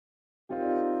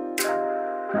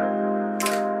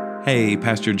Hey,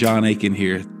 Pastor John Aiken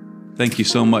here. Thank you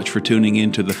so much for tuning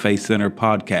in to the Faith Center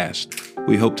podcast.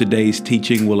 We hope today's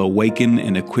teaching will awaken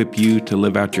and equip you to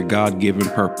live out your God-given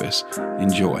purpose.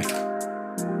 Enjoy.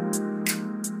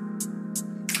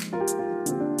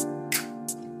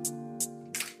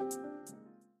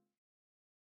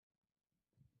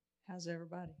 How's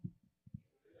everybody?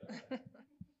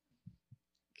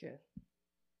 Good.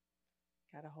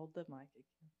 Gotta hold the mic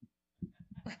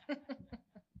again.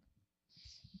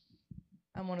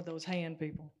 I'm one of those hand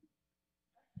people.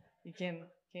 You can't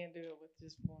do it with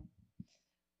just one.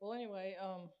 Well, anyway,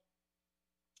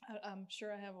 I'm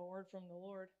sure I have a word from the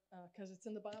Lord because it's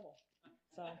in the Bible.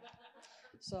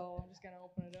 So I'm just gonna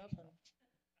open it up and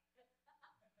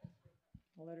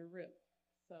let her rip.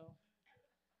 So,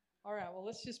 all right. Well,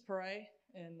 let's just pray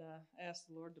and ask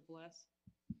the Lord to bless.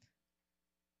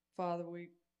 Father,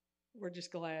 we're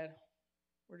just glad.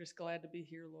 We're just glad to be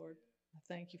here, Lord. I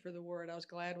thank you for the word. I was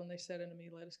glad when they said unto me,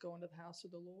 let us go into the house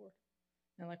of the Lord.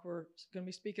 And like we're going to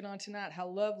be speaking on tonight, how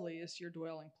lovely is your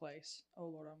dwelling place, O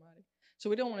Lord Almighty. So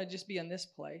we don't want to just be in this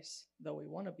place, though we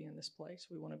want to be in this place.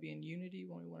 We want to be in unity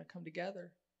when we want to come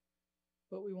together.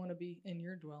 But we want to be in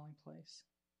your dwelling place.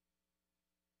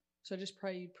 So I just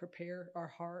pray you'd prepare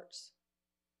our hearts,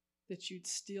 that you'd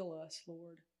still us,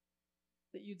 Lord,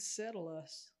 that you'd settle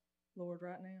us, Lord,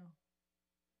 right now.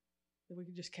 That we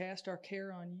could just cast our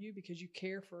care on you because you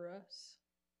care for us.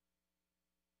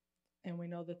 And we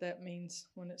know that means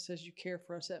when it says you care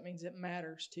for us, that means it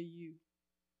matters to you.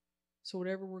 So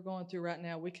whatever we're going through right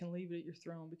now, we can leave it at your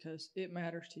throne because it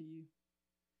matters to you.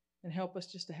 And help us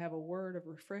just to have a word of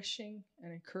refreshing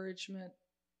and encouragement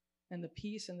and the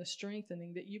peace and the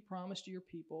strengthening that you promised your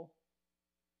people.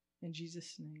 In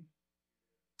Jesus' name,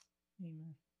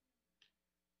 amen.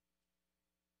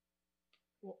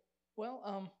 Well,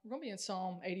 we're going to be in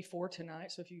Psalm 84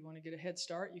 tonight, so if you want to get a head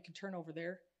start, you can turn over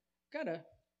there. Got a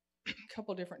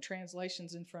couple different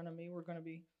translations in front of me we're going to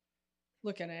be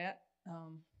looking at.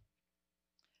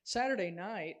 Saturday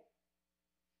night,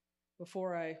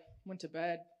 before I went to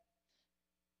bed,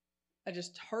 I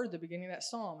just heard the beginning of that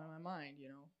psalm in my mind,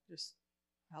 just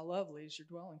how lovely is your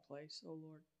dwelling place, O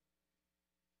Lord.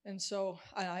 And so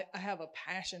I have a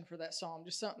passion for that psalm,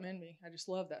 just something in me. I just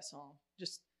love that psalm.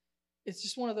 It's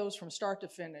just one of those from start to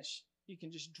finish. You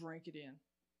can just drink it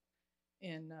in.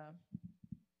 And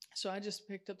so I just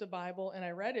picked up the Bible and I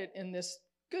read it in this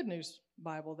Good News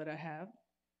Bible that I have.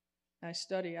 I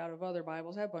study out of other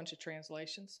Bibles. I have a bunch of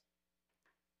translations.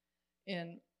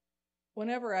 And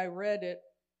whenever I read it,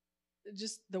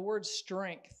 just the word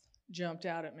strength jumped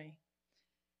out at me.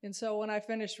 And so when I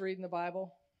finished reading the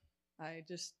Bible, I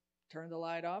just turned the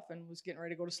light off and was getting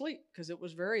ready to go to sleep because it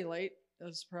was very late. It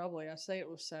was probably, I say it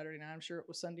was Saturday night. I'm sure it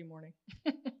was Sunday morning.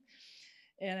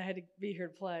 And I had to be here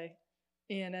to play.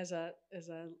 And as I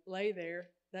lay there,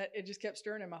 that it just kept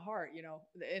stirring in my heart.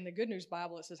 In the Good News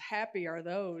Bible, it says, happy are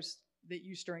those that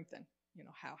you strengthen.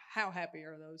 How happy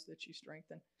are those that you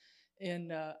strengthen?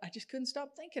 And I just couldn't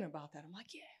stop thinking about that. I'm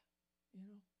like, yeah,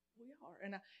 we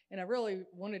are. And I really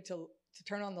wanted to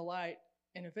turn on the light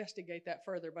and investigate that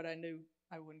further, but I knew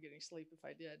I wouldn't get any sleep if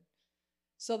I did.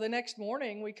 So the next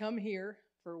morning we come here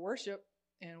for worship,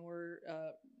 and we're,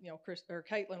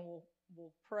 Caitlin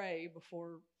will pray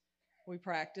before we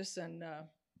practice. And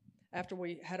after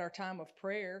we had our time of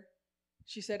prayer,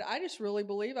 she said, I just really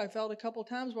believe I felt a couple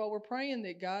times while we're praying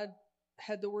that God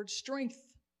had the word strength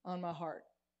on my heart,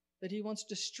 that he wants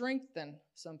to strengthen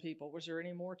some people. Was there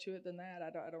any more to it than that?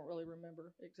 I don't really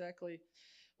remember exactly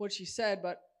what she said,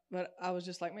 but I was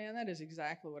just like, man, that is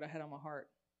exactly what I had on my heart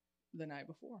the night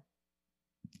before.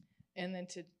 And then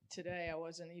today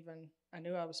I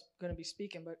knew I was going to be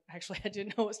speaking, but actually I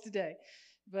didn't know it was today.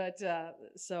 But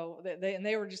so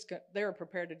they were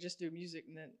prepared to just do music,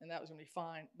 and that was going to be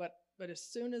fine. But as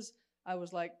soon as I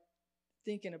was like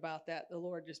thinking about that, the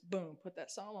Lord just boom put that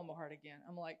psalm on my heart again.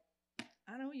 I'm like,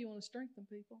 I know you want to strengthen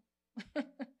people.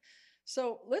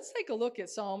 So let's take a look at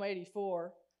Psalm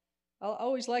 84. I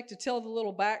always like to tell the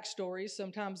little backstories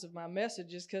sometimes of my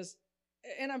messages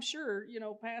and I'm sure,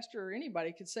 pastor or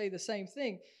anybody could say the same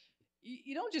thing.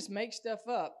 You don't just make stuff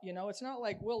up, It's not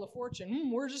like Wheel of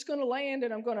Fortune. We're just going to land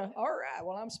and I'm going to, all right,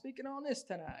 well, I'm speaking on this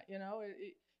tonight.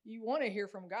 You want to hear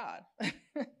from God.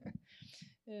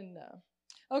 And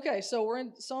okay, so we're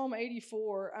in Psalm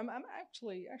 84. I'm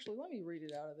actually, let me read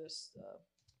it out of this.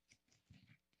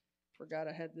 Forgot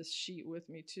I had this sheet with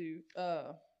me too.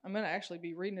 I'm going to actually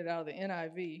be reading it out of the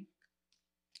NIV.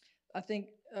 I think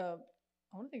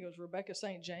it was Rebecca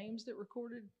St. James that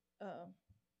recorded,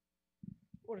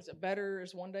 what is it, Better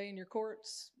is One Day in Your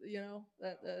Courts,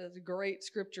 that is a great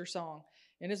scripture song.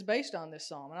 And it's based on this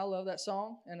psalm. And I love that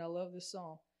song, and I love this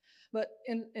psalm. But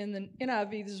in the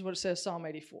NIV, this is what it says, Psalm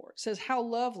 84. It says, "How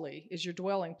lovely is your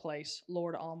dwelling place,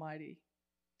 Lord Almighty.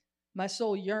 My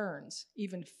soul yearns,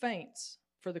 even faints,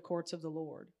 for the courts of the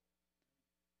Lord.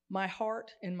 My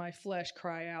heart and my flesh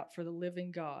cry out for the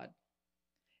living God.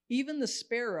 Even the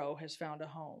sparrow has found a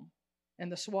home,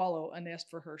 and the swallow a nest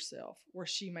for herself, where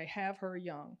she may have her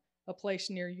young, a place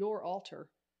near your altar,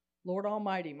 Lord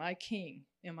Almighty, my King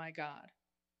and my God."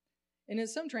 And in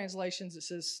some translations, it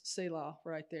says Selah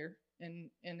right there.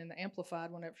 And in the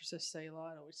Amplified, whenever it says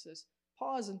Selah, it always says,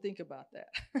 pause and think about that.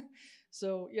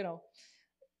 So,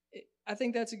 I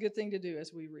think that's a good thing to do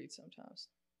as we read sometimes.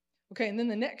 Okay, and then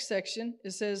the next section,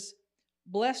 it says,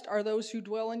 "Blessed are those who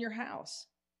dwell in your house.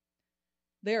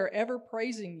 They are ever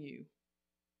praising you.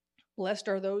 Blessed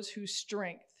are those whose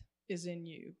strength is in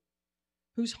you,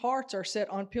 whose hearts are set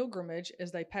on pilgrimage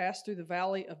as they pass through the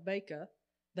valley of Baca.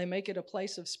 They make it a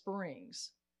place of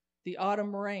springs. The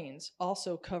autumn rains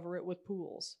also cover it with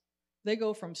pools. They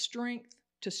go from strength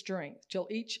to strength till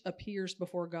each appears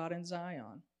before God in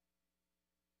Zion."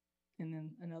 And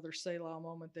then another Selah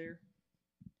moment there.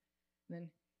 And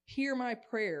then, "Hear my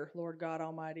prayer, Lord God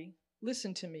Almighty.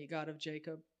 Listen to me, God of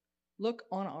Jacob. Look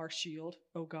on our shield,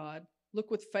 O God.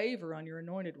 Look with favor on your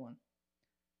anointed one."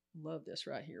 Love this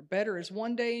right here. "Better is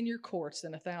one day in your courts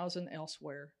than 1,000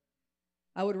 elsewhere.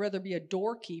 I would rather be a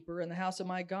doorkeeper in the house of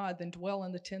my God than dwell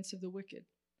in the tents of the wicked.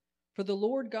 For the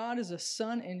Lord God is a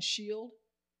sun and shield.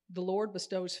 The Lord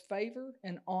bestows favor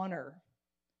and honor."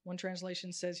 One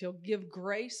translation says he'll give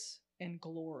grace and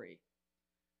glory.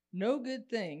 "No good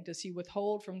thing does he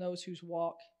withhold from those whose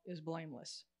walk is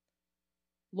blameless.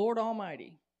 Lord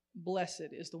Almighty,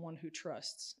 blessed is the one who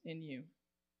trusts in you."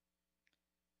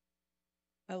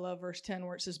 I love verse 10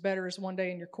 where it says, "Better is one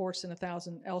day in your courts than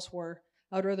 1,000 elsewhere.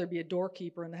 I would rather be a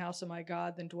doorkeeper in the house of my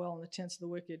God than dwell in the tents of the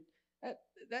wicked."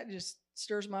 That just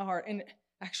stirs my heart. And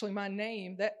actually my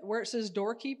name, that where it says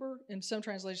doorkeeper, in some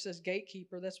translations it says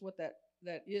gatekeeper, that's what that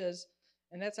is.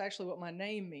 And that's actually what my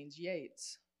name means,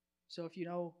 Yates. So if you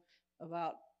know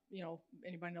about,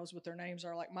 anybody knows what their names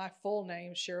are, like my full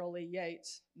name, Cheryl Lee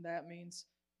Yates, that means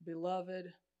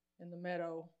beloved in the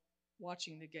meadow,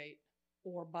 watching the gate,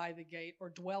 or by the gate, or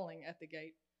dwelling at the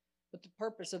gate. But the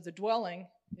purpose of the dwelling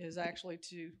is actually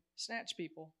to snatch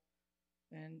people,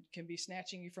 and can be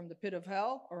snatching you from the pit of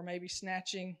hell, or maybe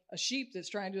snatching a sheep that's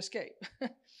trying to escape.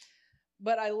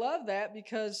 But I love that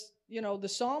because, the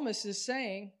psalmist is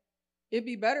saying, it'd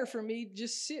be better for me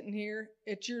just sitting here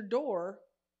at your door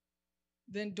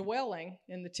than dwelling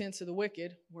in the tents of the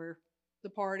wicked, where the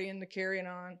partying, the carrying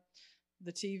on,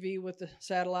 the TV with the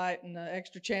satellite and the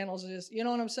extra channels is. You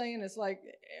know what I'm saying? It's like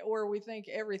where we think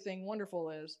everything wonderful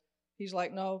is. He's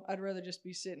like, no, I'd rather just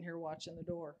be sitting here watching the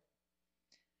door.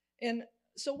 And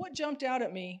so what jumped out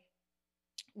at me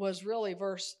was really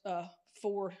verse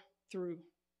 4 through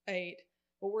 8,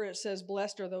 but where it says,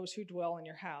 "Blessed are those who dwell in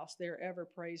your house. They are ever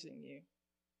praising you."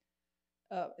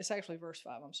 It's actually verse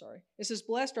 5, I'm sorry. It says,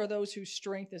 "Blessed are those whose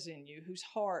strength is in you, whose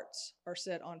hearts are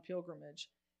set on pilgrimage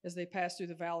as they pass through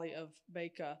the valley of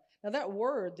Baca." Now that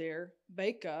word there,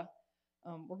 Baca,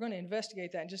 we're going to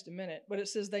investigate that in just a minute, but it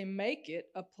says they make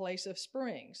it a place of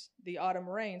springs. The autumn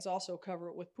rains also cover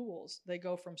it with pools. They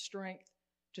go from strength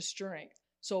to strength.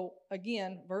 So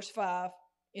again, verse 5,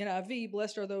 NIV,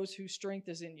 "Blessed are those whose strength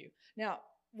is in you." Now,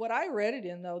 what I read it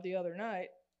in, though, the other night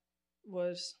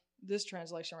was this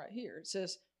translation right here. It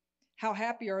says, "How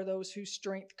happy are those whose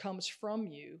strength comes from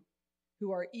you,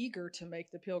 who are eager to make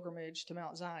the pilgrimage to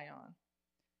Mount Zion.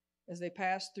 As they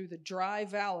pass through the dry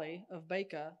valley of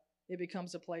Baca, it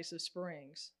becomes a place of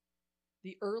springs.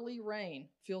 The early rain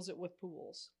fills it with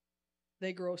pools.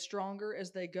 They grow stronger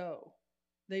as they go.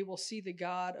 They will see the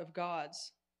God of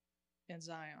gods in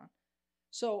Zion."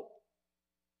 So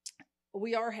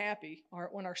we are happy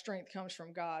when our strength comes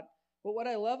from God. But what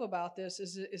I love about this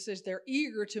is it says they're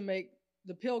eager to make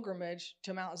the pilgrimage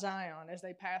to Mount Zion as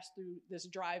they pass through this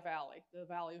dry valley, the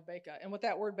valley of Baca. And what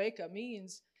that word Baca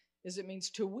means is it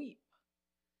means to weep.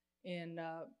 And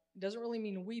it doesn't really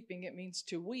mean weeping, it means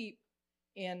to weep.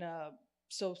 And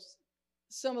so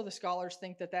some of the scholars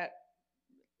think that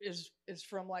is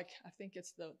from, like, I think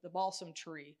it's the balsam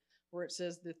tree, where it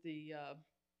says that the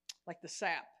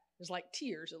sap is like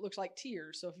tears. It looks like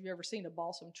tears. So if you've ever seen a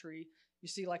balsam tree, you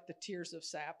see like the tears of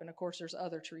sap. And of course there's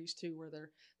other trees too where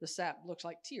the sap looks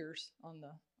like tears on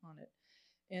it.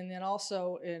 And then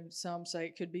also, and some say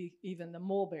it could be even the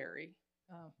mulberry,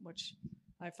 which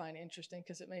I find interesting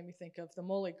because it made me think of the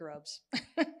mully grubs.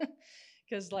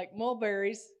 Because like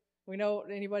mulberries, we know,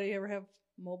 anybody ever have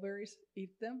mulberries?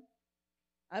 Eat them?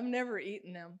 I've never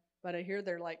eaten them, but I hear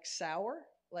they're like sour.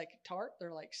 like tart.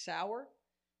 They're like sour.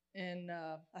 And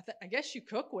I guess you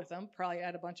cook with them, probably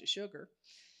add a bunch of sugar.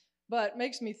 But it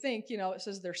makes me think, it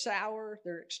says they're sour,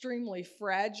 they're extremely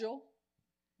fragile.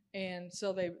 And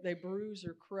so they bruise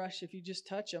or crush if you just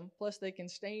touch them. Plus, they can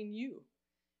stain you.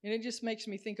 And it just makes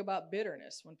me think about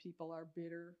bitterness when people are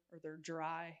bitter or they're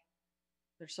dry.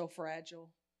 They're so fragile.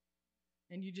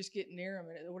 And you just get near them.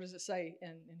 And what does it say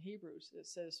in Hebrews? It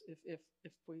says if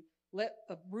we let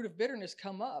a root of bitterness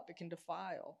come up, it can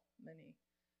defile many.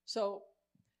 So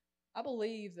I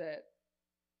believe that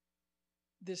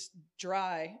this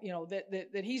dry,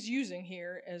 that he's using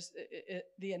here as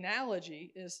the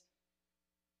analogy is,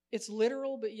 it's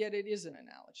literal, but yet it is an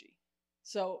analogy.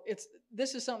 So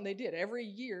this is something they did. Every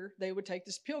year they would take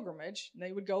this pilgrimage and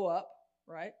they would go up,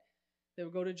 right? They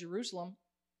would go to Jerusalem,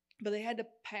 but they had to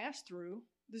pass through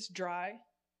this dry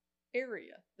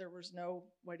area. There was no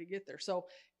way to get there. So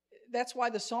that's why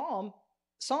the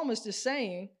psalmist is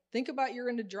saying, think about you're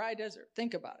in the dry desert.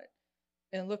 Think about it.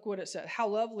 And look what it said. How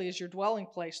lovely is your dwelling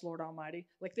place, Lord Almighty.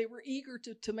 Like they were eager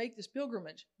to make this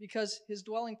pilgrimage because his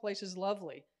dwelling place is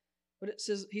lovely. But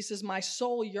he says, my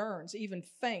soul yearns, even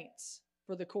faints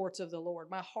for the courts of the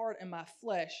Lord. My heart and my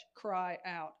flesh cry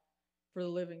out for the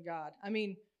living God. I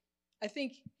mean, I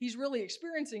think he's really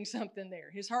experiencing something there.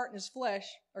 His heart and his flesh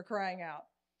are crying out.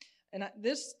 And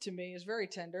this, to me, is very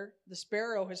tender. The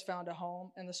sparrow has found a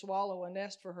home, and the swallow a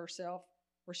nest for herself,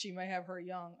 where she may have her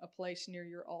young, a place near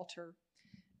your altar.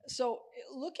 So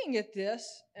looking at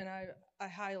this, and I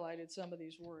highlighted some of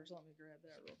these words. Let me grab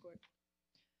that real quick.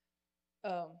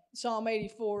 Psalm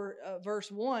 84,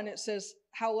 verse 1, it says,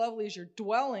 how lovely is your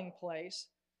dwelling place.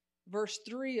 Verse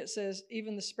 3, it says,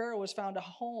 even the sparrow has found a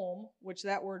home, which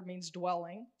that word means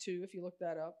dwelling, too, if you look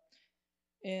that up.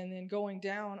 And then going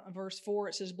down on verse 4,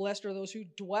 it says, blessed are those who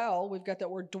dwell. We've got that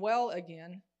word dwell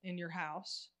again in your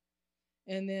house.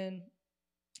 And then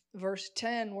verse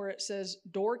 10, where it says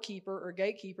doorkeeper or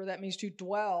gatekeeper, that means to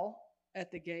dwell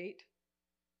at the gate,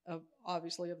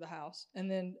 obviously of the house. And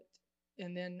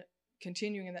then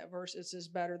continuing in that verse, it says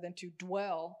better than to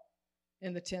dwell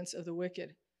in the tents of the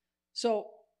wicked. So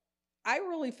I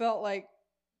really felt like,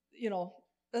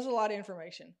 there's a lot of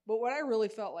information. But what I really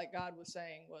felt like God was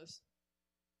saying was,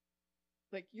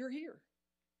 like, you're here.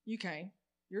 You came.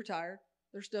 You're tired.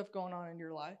 There's stuff going on in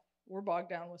your life. We're bogged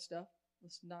down with stuff.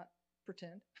 Let's not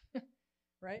pretend.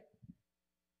 Right?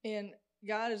 And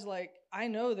God is like, I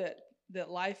know that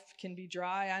life can be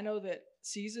dry. I know that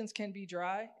seasons can be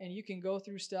dry and you can go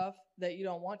through stuff that you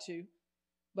don't want to.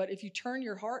 But if you turn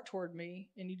your heart toward me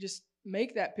and you just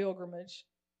make that pilgrimage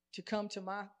to come to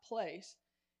my place.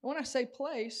 And when I say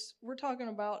place, we're talking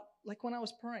about like when I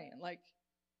was praying, like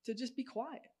to just be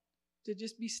quiet, to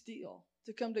just be still,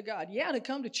 to come to God. Yeah, to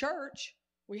come to church,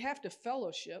 we have to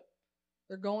fellowship.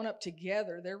 They're going up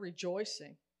together. They're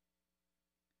rejoicing.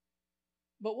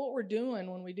 But what we're doing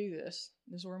when we do this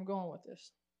is where I'm going with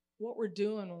this. What we're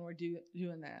doing when we're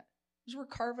doing that is we're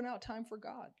carving out time for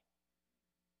God.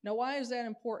 Now, why is that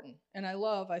important? And I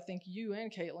think you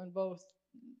and Caitlin both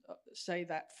say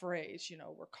that phrase,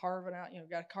 we're carving out,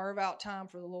 got to carve out time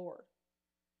for the Lord.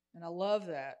 And I love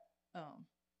that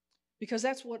because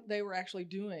that's what they were actually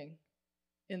doing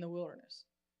in the wilderness.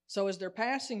 So as they're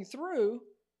passing through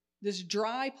this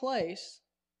dry place,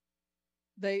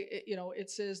 it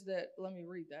says that, let me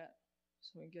read that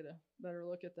so we can get a better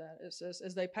look at that. It says,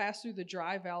 as they pass through the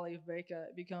dry valley of Baca,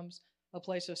 it becomes a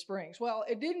place of springs. Well,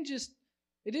 it didn't just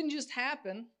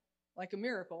happen like a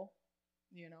miracle,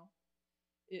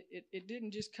 It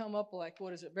didn't just come up like,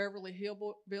 what is it, Beverly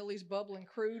Hillbillies bubbling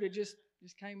crude. It just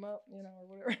came up, or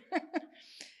whatever.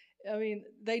 I mean,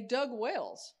 they dug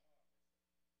wells.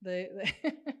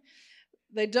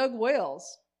 They dug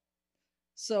wells.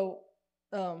 So,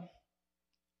 let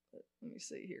me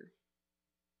see here.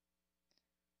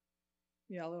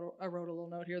 Yeah, I wrote a little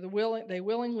note here. They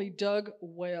willingly dug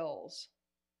wells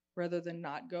rather than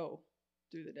not go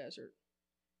through the desert.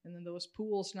 And then those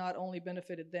pools not only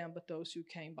benefited them, but those who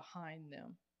came behind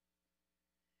them.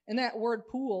 And that word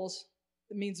pools,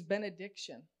 it means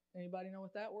benediction. Anybody know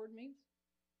what that word means?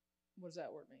 What does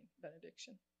that word mean,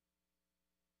 benediction?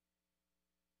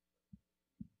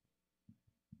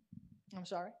 I'm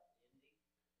sorry?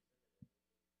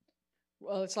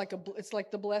 Well, it's like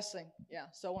the blessing. Yeah.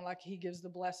 So when he gives the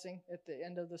blessing at the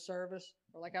end of the service,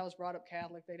 or like I was brought up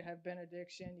Catholic, they'd have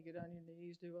benediction. You get on your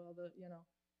knees, do all the,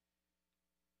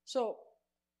 So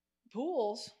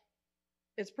pools,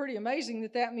 it's pretty amazing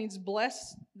that means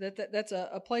bless, that's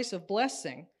a place of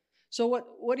blessing. So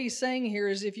what he's saying here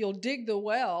is if you'll dig the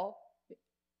well,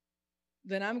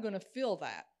 then I'm going to fill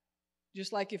that.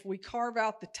 Just like if we carve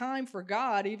out the time for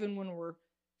God, even when we're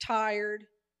tired,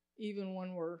 even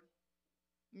when we're,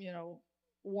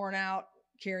 worn out,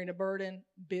 carrying a burden,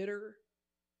 bitter,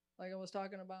 like I was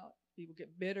talking about. People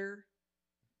get bitter.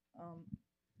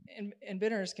 And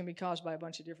bitterness can be caused by a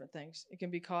bunch of different things. It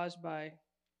can be caused by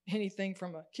anything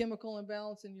from a chemical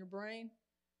imbalance in your brain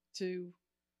to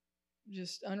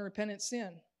just unrepentant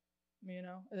sin.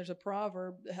 There's a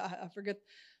proverb, I forget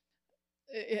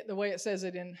the way it says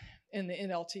it in the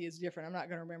NLT is different. I'm not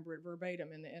going to remember it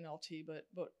verbatim in the NLT,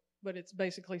 but it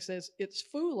basically says it's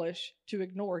foolish to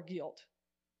ignore guilt.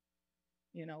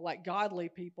 Like godly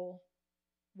people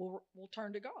will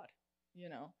turn to God.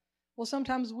 Well,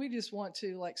 sometimes we just want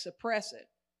to like suppress it.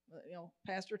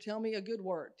 Pastor, tell me a good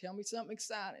word. Tell me something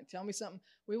exciting. Tell me something.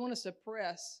 We want to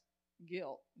suppress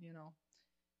guilt.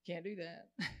 Can't do that.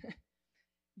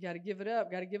 You got to give it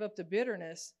up. Got to give up the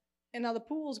bitterness. And now the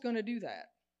pool's going to do that.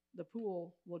 The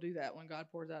pool will do that when God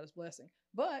pours out his blessing.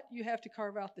 But you have to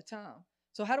carve out the time.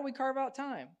 So how do we carve out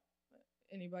time?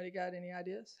 Anybody got any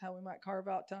ideas how we might carve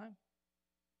out time?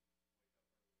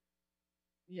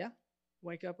 Yeah.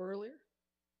 Wake up earlier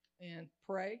and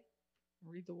pray,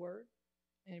 read the word.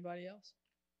 Anybody else?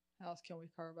 How else can we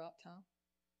carve out time?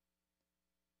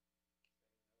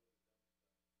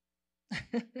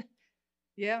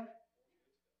 Yeah.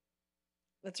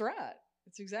 That's right.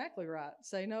 That's exactly right.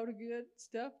 Say no to good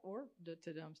stuff or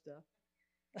to dumb stuff.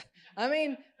 I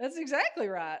mean, that's exactly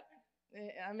right.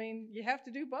 I mean, you have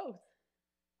to do both.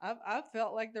 I've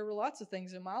felt like there were lots of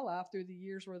things in my life through the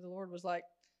years where the Lord was like,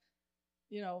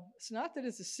 it's not that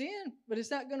it's a sin, but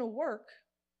it's not going to work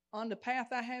on the path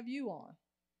I have you on.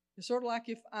 It's sort of like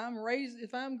if I'm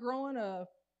growing a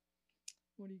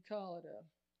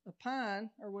pine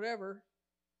or whatever,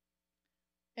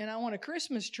 and I want a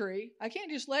Christmas tree, I can't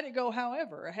just let it go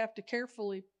however. I have to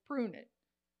carefully prune it.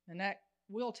 And that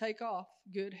will take off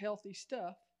good, healthy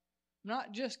stuff,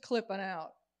 not just clipping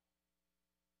out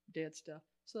dead stuff.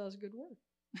 So that was a good word.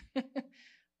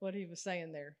 What he was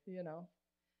saying there,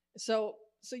 So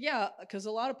yeah, because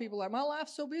a lot of people are like, my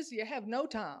life's so busy, I have no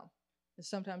time. And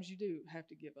sometimes you do have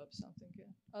to give up something. Okay?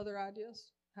 Other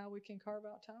ideas how we can carve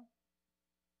out time?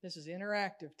 This is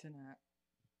interactive tonight.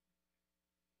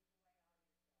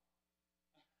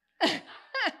 It's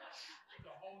a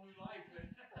whole new life.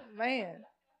 Man.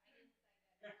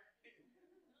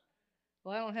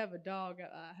 Well, I don't have a dog.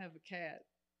 I have a cat.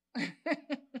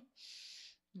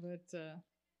 But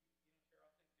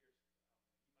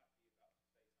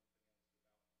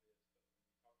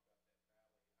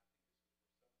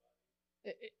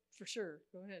for sure.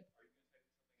 Go ahead. Are you going to say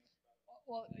something else about it?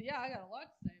 Well, yeah, I got a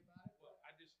lot to say about it. Well, I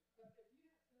just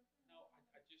no.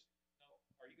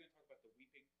 Are you going to talk about the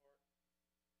weeping part?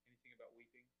 Anything about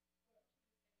weeping?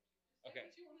 Okay.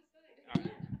 What you want to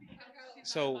say?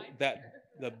 So that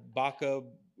the baka,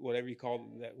 whatever you call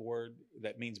that word,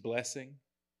 that means blessing.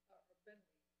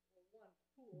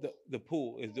 The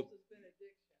pool is the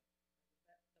benediction.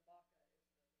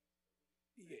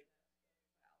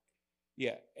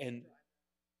 Yeah,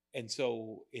 and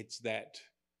so it's that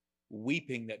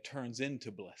weeping that turns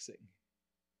into blessing.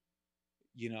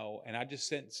 And I just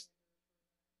sense,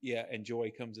 and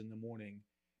joy comes in the morning.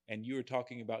 And you were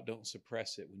talking about don't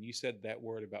suppress it. When you said that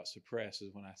word about suppress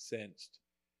is when I sensed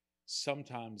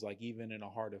sometimes, like even in a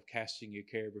heart of casting your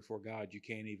care before God, you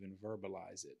can't even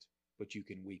verbalize it, but you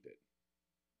can weep it.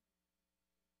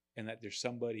 And that there's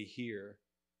somebody here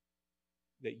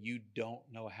that you don't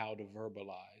know how to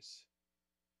verbalize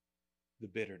the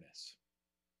bitterness.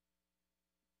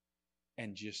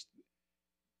 And just,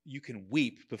 you can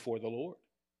weep before the Lord.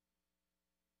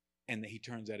 And that he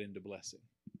turns that into blessing.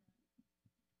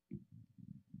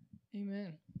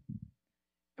 Amen.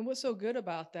 And what's so good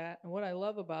about that, and what I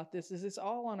love about this, is it's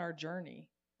all on our journey.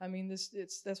 I mean,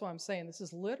 that's why I'm saying this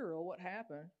is literal, what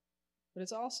happened, but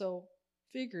it's also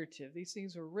figurative. These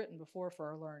things were written before for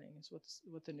our learning, is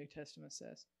what the New Testament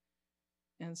says.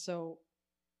 And so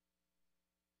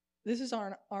this is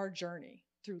our journey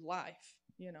through life,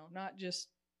 not just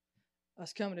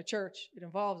us coming to church. It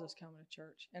involves us coming to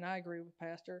church. And I agree with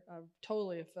Pastor. I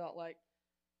totally have felt like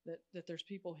that there's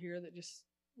people here that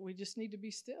we just need to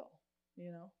be still,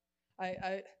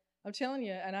 I'm telling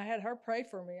you, and I had her pray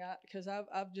for me because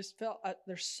I've just felt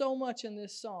there's so much in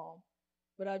this psalm,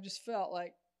 but I've just felt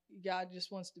like God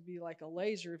just wants to be like a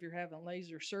laser if you're having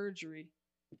laser surgery,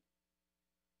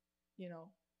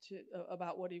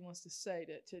 about what he wants to say,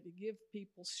 to give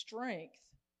people strength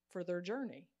for their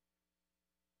journey.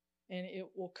 And it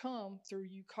will come through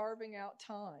you carving out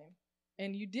time.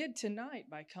 And you did tonight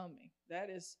by coming. That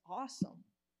is awesome.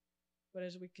 But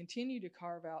as we continue to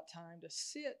carve out time to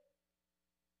sit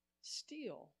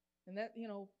still, and that,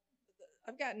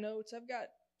 I've got notes, I've got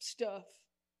stuff.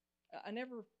 I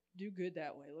never do good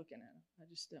that way looking at them. I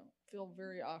just don't feel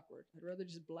very awkward. I'd rather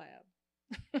just blab.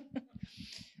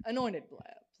 Anointed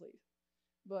blab, please.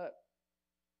 But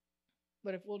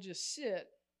if we'll just sit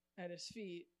at his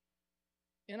feet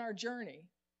in our journey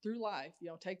through life,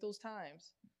 take those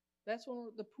times, that's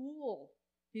when the pool,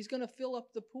 he's going to fill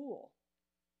up the pool.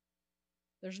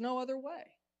 There's no other way.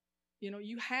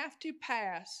 You have to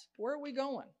pass. Where are we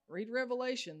going? Read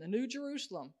Revelation. The New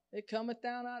Jerusalem, it cometh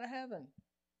down out of heaven,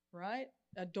 right?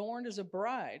 Adorned as a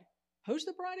bride. Who's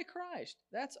the bride of Christ?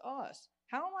 That's us.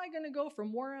 How am I going to go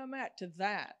from where I'm at to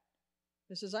that?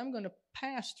 It says I'm going to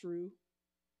pass through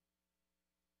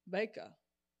Beka,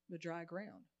 the dry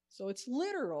ground. So it's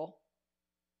literal,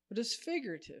 but it's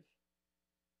figurative.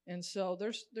 And so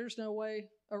there's no way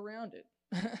around it.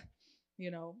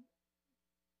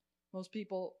 Most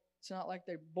people, it's not like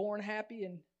they're born happy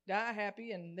and die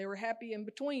happy, and they were happy in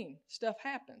between. Stuff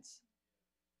happens.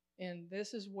 And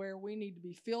this is where we need to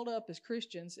be filled up as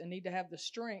Christians and need to have the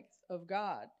strength of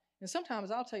God. And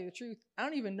sometimes, I'll tell you the truth, I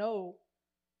don't even know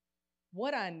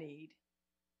what I need,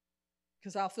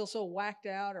 because I'll feel so whacked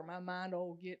out, or my mind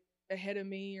will get ahead of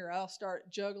me, or I'll start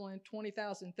juggling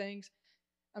 20,000 things.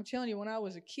 I'm telling you, when I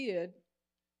was a kid,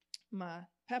 my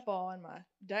papa and my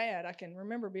dad, I can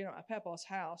remember being at my papa's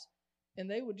house, and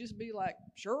they would just be like,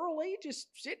 "Shirley, just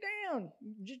sit down.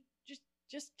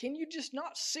 Just can you just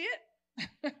not sit?"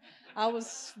 I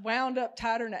was wound up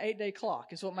tighter than an 8-day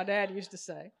clock, is what my dad used to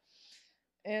say.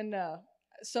 And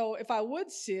so if I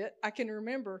would sit, I can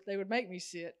remember they would make me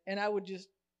sit, and I would just,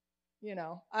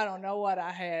 I don't know what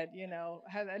I had,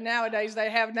 Nowadays they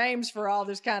have names for all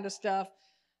this kind of stuff.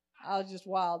 I was just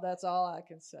wild. That's all I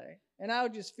can say. And I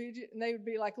would just fidget, and they would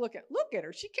be like, look at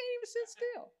her. She can't even sit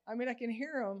still. I mean, I can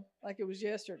hear them like it was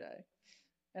yesterday.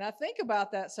 And I think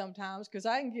about that sometimes, because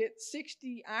I can get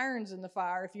 60 irons in the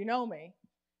fire if you know me.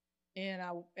 And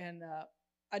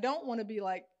I don't want to be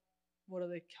like, what do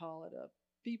they call it? A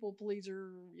people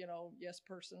pleaser, yes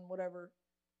person, whatever.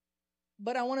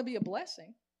 But I want to be a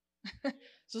blessing.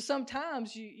 So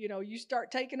sometimes you start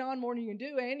taking on more than you can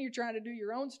do, and you're trying to do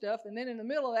your own stuff, and then in the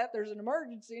middle of that there's an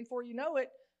emergency, and before you know it,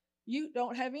 you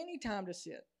don't have any time to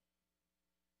sit.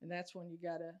 And that's when you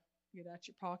gotta get out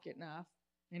your pocket knife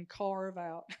and carve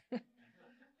out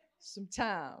some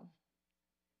time.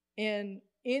 And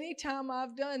anytime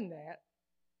I've done that,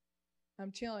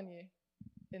 I'm telling you,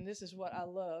 and this is what I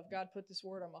love, God put this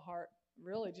word on my heart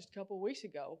really just a couple of weeks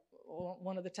ago.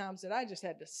 One of the times that I just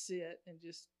had to sit and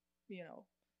just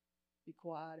be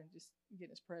quiet and just get in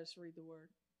his presence, read the word.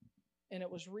 And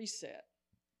it was reset.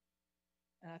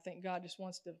 And I think God just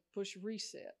wants to push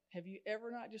reset. Have you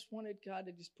ever not just wanted God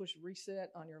to just push reset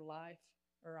on your life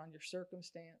or on your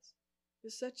circumstance?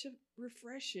 It's such a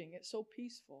refreshing. It's so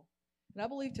peaceful. And I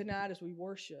believe tonight as we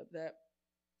worship that,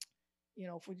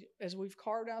 as we've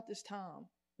carved out this time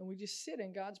and we just sit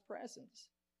in God's presence.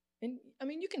 And I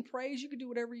mean, you can praise, you can do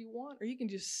whatever you want, or you can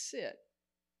just sit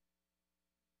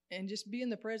and just be in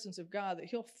the presence of God, that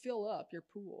he'll fill up your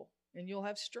pool and you'll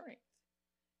have strength.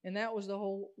 And that was the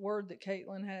whole word that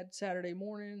Caitlin had Saturday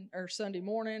morning or Sunday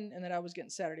morning, and that I was getting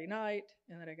Saturday night,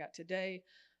 and that I got today.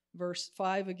 Verse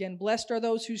 5 again, blessed are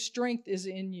those whose strength is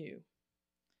in you.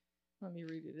 Let me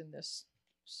read it in this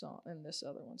song, in this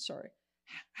other one, sorry.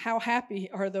 How happy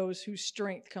are those whose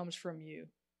strength comes from you,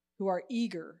 who are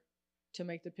eager to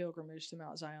make the pilgrimage to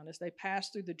Mount Zion. As they pass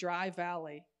through the dry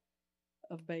valley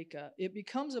of Beka, it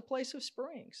becomes a place of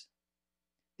springs.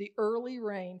 The early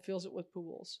rain fills it with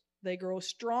pools. They grow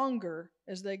stronger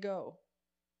as they go.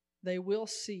 They will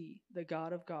see the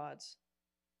God of gods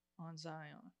on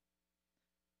Zion.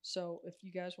 So if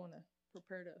you guys want to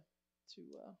prepare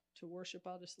to worship,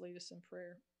 I'll just lead us in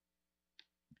prayer.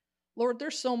 Lord,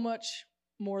 there's so much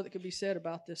more that could be said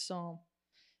about this psalm.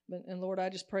 And Lord, I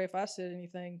just pray if I said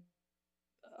anything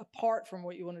apart from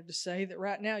what you wanted to say, that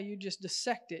right now you just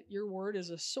dissect it. Your word is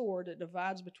a sword that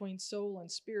divides between soul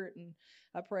and spirit. And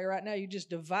I pray right now you just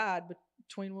divide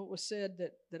between what was said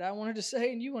that I wanted to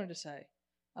say and you wanted to say.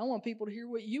 I want people to hear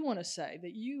what you want to say,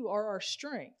 that you are our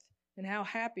strength, and how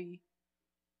happy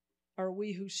are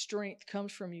we whose strength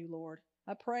comes from you, Lord.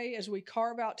 I pray as we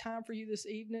carve out time for you this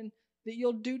evening that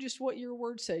you'll do just what your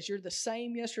word says. You're the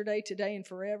same yesterday, today, and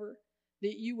forever.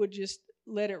 That you would just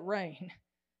let it rain.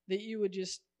 That you would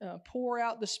just pour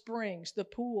out the springs, the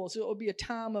pools. It will be a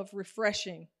time of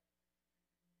refreshing.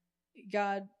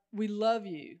 God, we love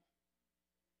you.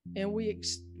 And we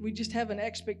just have an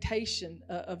expectation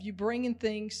of you bringing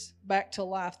things back to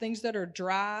life. Things that are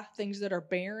dry, things that are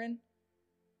barren.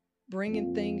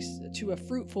 Bringing things to a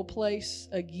fruitful place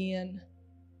again.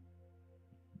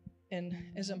 And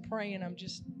as I'm praying,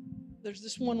 there's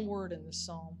this one word in this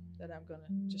psalm that I'm going to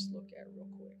just look at real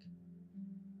quick.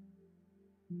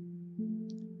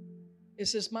 It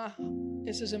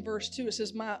says in verse 2, it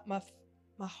says, my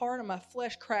heart and my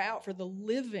flesh cry out for the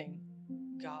living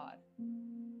God.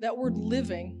 That word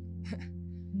living,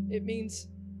 it means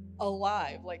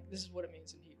alive. Like, this is what it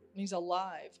means in Hebrew. It means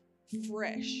alive,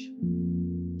 fresh,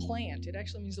 plant. It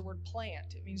actually means the word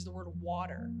plant. It means the word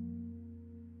water.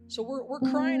 So we're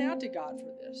crying out to God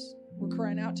for this. We're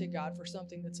crying out to God for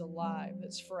something that's alive,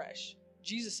 that's fresh.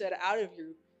 Jesus said, out of your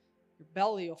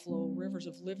belly will flow rivers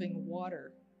of living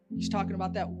water. He's talking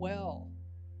about that well.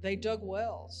 They dug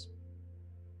wells.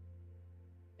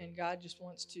 And God just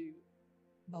wants to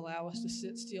allow us to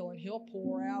sit still, and he'll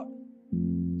pour out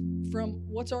from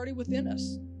what's already within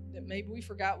us that maybe we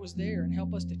forgot was there, and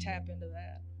help us to tap into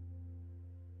that.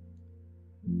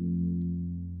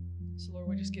 So Lord,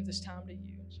 we just give this time to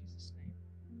you in Jesus' name.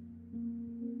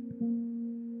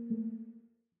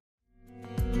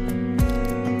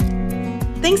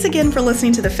 Thanks again for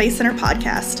listening to the Faith Center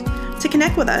podcast. To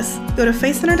connect with us, go to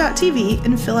faithcenter.tv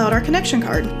and fill out our connection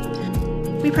card.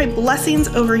 We pray blessings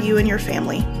over you and your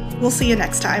family. We'll see you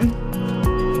next time.